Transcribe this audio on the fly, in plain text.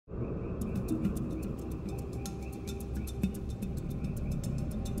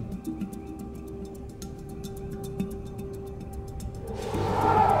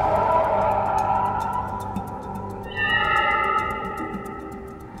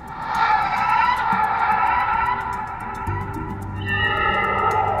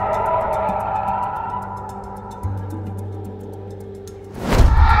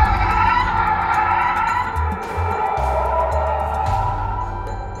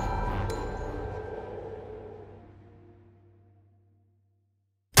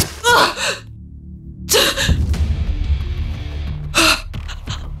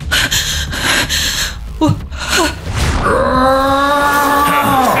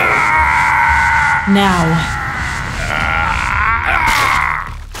Now.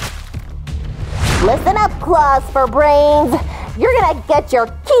 Listen up, claws for brains. You're gonna get your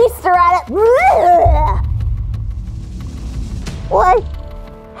keister at it. What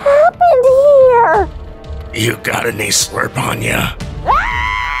happened here? You got any slurp on ya?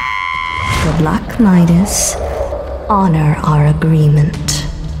 Good luck, Midas. Honor our agreement.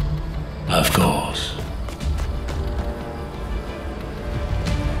 Of course.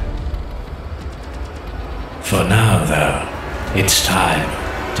 For now, though, it's time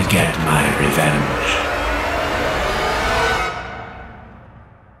to get my revenge.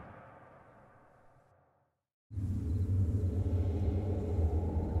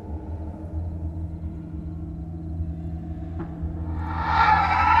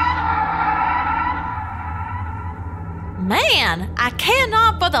 Man, I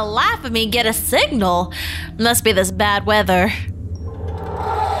cannot for the life of me get a signal. Must be this bad weather.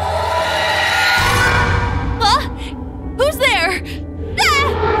 Who's there?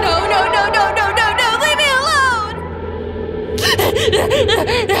 No, leave me alone!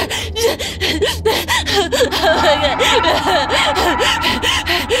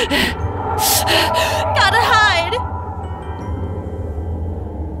 Gotta hide!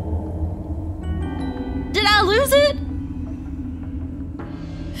 Did I lose it?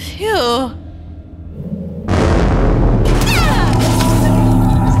 Phew.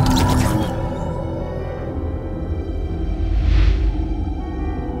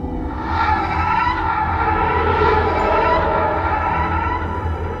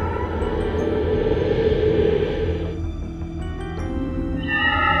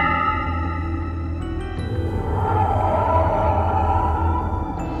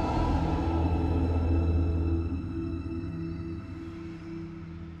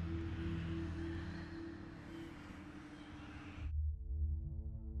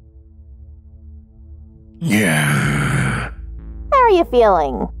 Yeah. How are you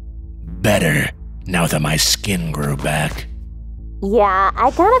feeling? Better, now that my skin grew back. Yeah, I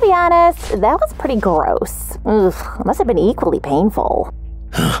gotta be honest, that was pretty gross. Ugh, must have been equally painful.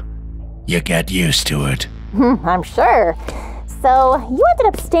 Huh. You get used to it. I'm sure. So, you ended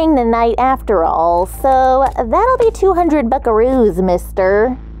up staying the night after all, so that'll be 200 buckaroos,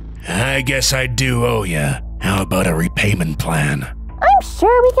 mister. I guess I do owe ya. How about a repayment plan? I'm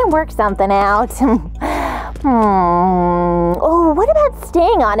sure we can work something out. Oh, what about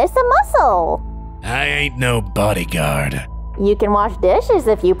staying on as a muscle? I ain't no bodyguard. You can wash dishes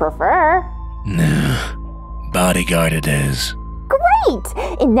if you prefer. Nah, bodyguard it is.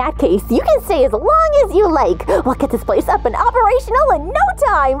 Great! In that case, you can stay as long as you like. We'll get this place up and operational in no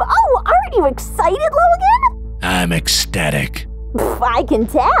time. Oh, aren't you excited, Logan? I'm ecstatic. Pff, I can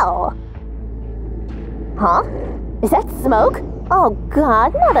tell. Huh? Is that smoke? Oh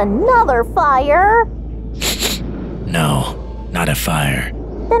God, not another fire! No, not a fire.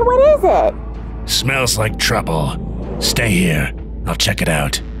 Then what is it? Smells like trouble. Stay here. I'll check it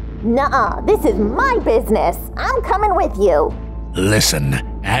out. Nuh-uh, this is my business. I'm coming with you. Listen,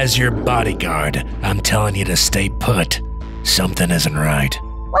 as your bodyguard, I'm telling you to stay put. Something isn't right.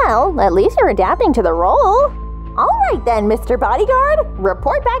 Well, at least you're adapting to the role. All right then, Mr. Bodyguard.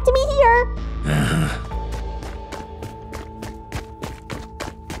 Report back to me here. Uh-huh.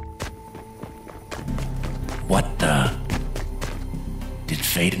 What the? Did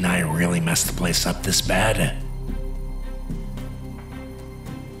Fate and I really mess the place up this bad?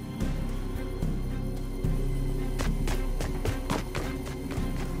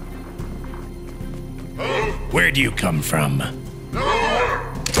 Where'd you come from?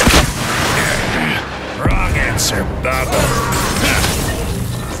 Wrong answer, Bubba.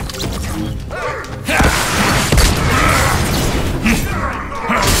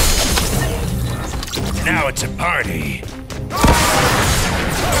 Now it's a party.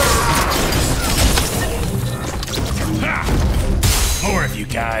 More of you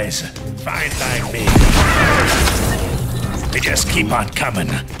guys. Fine by me. They just keep on coming.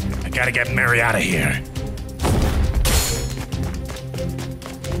 I gotta get Mary out of here.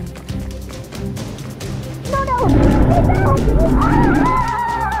 No!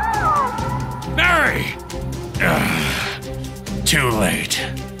 Mary! Too late.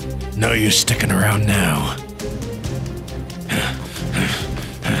 No use sticking around now.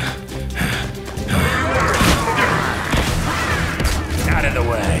 Out of the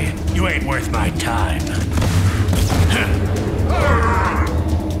way. You ain't worth my time.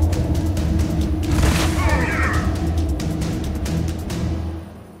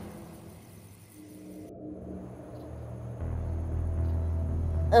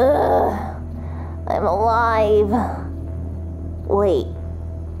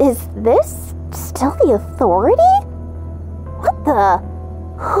 Is this still the Authority? What the?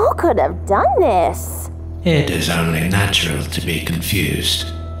 Who could have done this? It is only natural to be confused.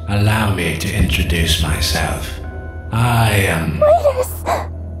 Allow me to introduce myself. I am... Midas!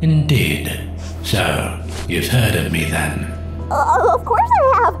 Indeed. So, you've heard of me then? Of course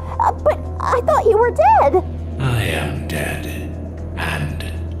I have, but I thought you were dead. I am dead.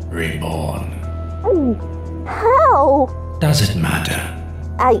 And reborn. How? Does it matter?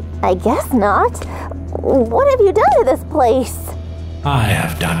 I guess not. What have you done to this place? I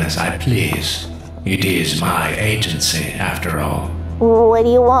have done as I please. It is my agency, after all. What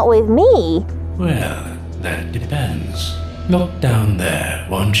do you want with me? Well, that depends. Look down there,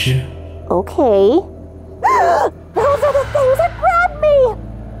 won't you? Okay. Those are the things that grabbed me!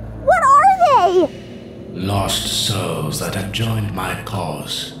 What are they? Lost souls that have joined my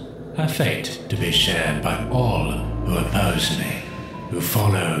cause. A fate to be shared by all who oppose me, who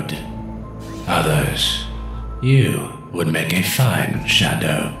followed others. You would make a fine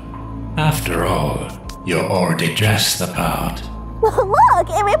shadow. After all, you already dressed the part. Look,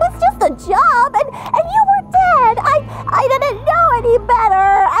 it was just a job, and you were dead. I didn't know any better.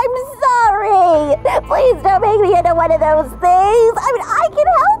 I'm sorry. Please don't make me into one of those things. I mean, I can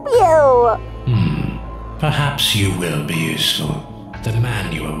help you. Perhaps you will be useful. The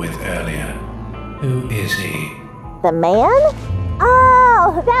man you were with earlier. Who is he? The man?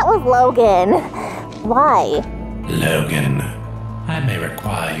 Oh, that was Logan. Why? Logan. I may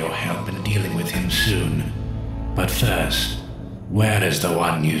require your help in dealing with him soon. But first, where is the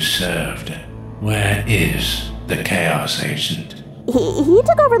one you served? Where is the Chaos Agent? He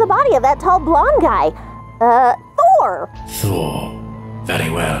took over the body of that tall blonde guy. Thor. Thor.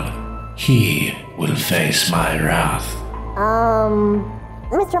 Very well. He will face my wrath.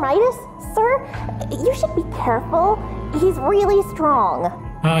 Mr. Midas, sir, you should be careful. He's really strong.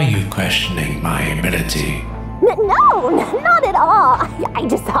 Are you questioning my ability? No, not at all. I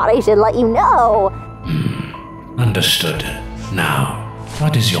just thought I should let you know. Understood. Now,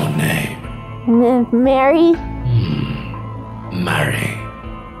 what is your name? Mary? Mary.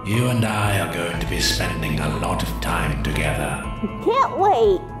 You and I are going to be spending a lot of time together. Can't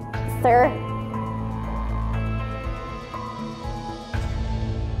wait, sir.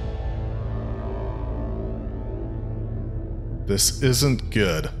 This isn't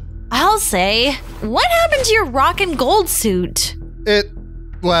good. I'll say. What happened to your rock and gold suit?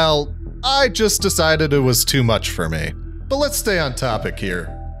 Well, I just decided it was too much for me. But let's stay on topic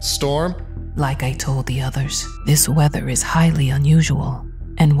here. Storm? Like I told the others, this weather is highly unusual.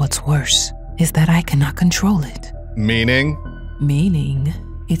 And what's worse is that I cannot control it. Meaning? Meaning,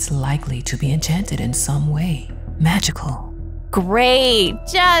 it's likely to be enchanted in some way. Magical. Great,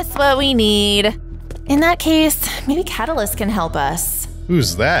 just what we need. In that case, maybe Catalyst can help us.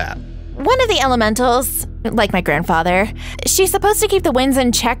 Who's that? One of the elementals, like my grandfather. She's supposed to keep the winds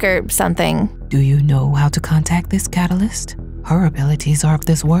in check or something. Do you know how to contact this Catalyst? Her abilities are of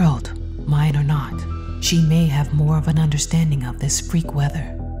this world. Mine are not. She may have more of an understanding of this freak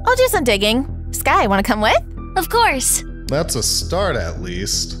weather. I'll do some digging. Sky, wanna come with? Of course. That's a start at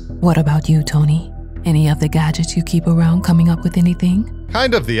least. What about you, Tony? Any of the gadgets you keep around coming up with anything?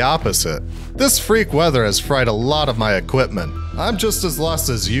 Kind of the opposite. This freak weather has fried a lot of my equipment. I'm just as lost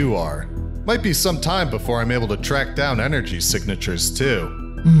as you are. Might be some time before I'm able to track down energy signatures too.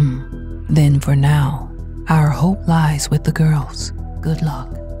 Then for now, our hope lies with the girls. Good luck.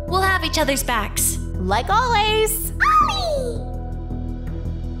 We'll have each other's backs. Like always.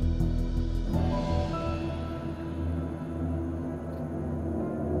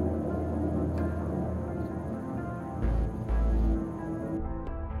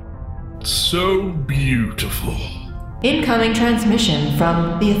 So beautiful. Incoming transmission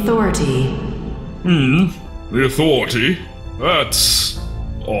from the Authority. The Authority? That's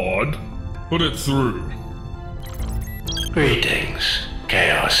odd. Put it through. Greetings,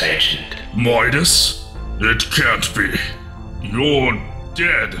 Chaos Agent. Midas? It can't be. You're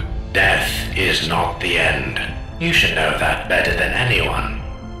dead. Death is not the end. You should know that better than anyone.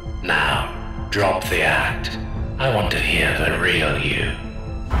 Now, drop the act. I want to hear the real you.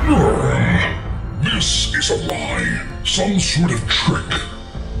 This is a lie. Some sort of trick.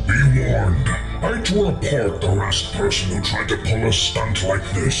 Be warned. I tore apart the last person who tried to pull a stunt like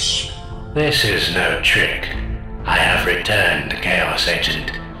this. This is no trick. I have returned, Chaos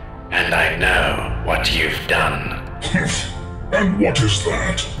Agent, and I know what you've done. And what is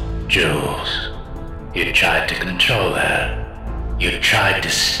that? Jules, you tried to control her. You tried to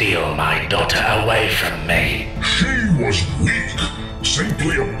steal my daughter away from me. She was weak.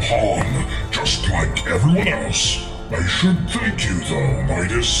 Simply a pawn, just like everyone else. I should thank you though,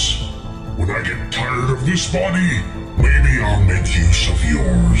 Midas. When I get tired of this body, maybe I'll make use of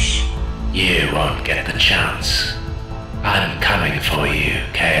yours. You won't get the chance. I'm coming for you,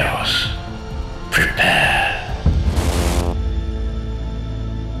 Chaos. Prepare.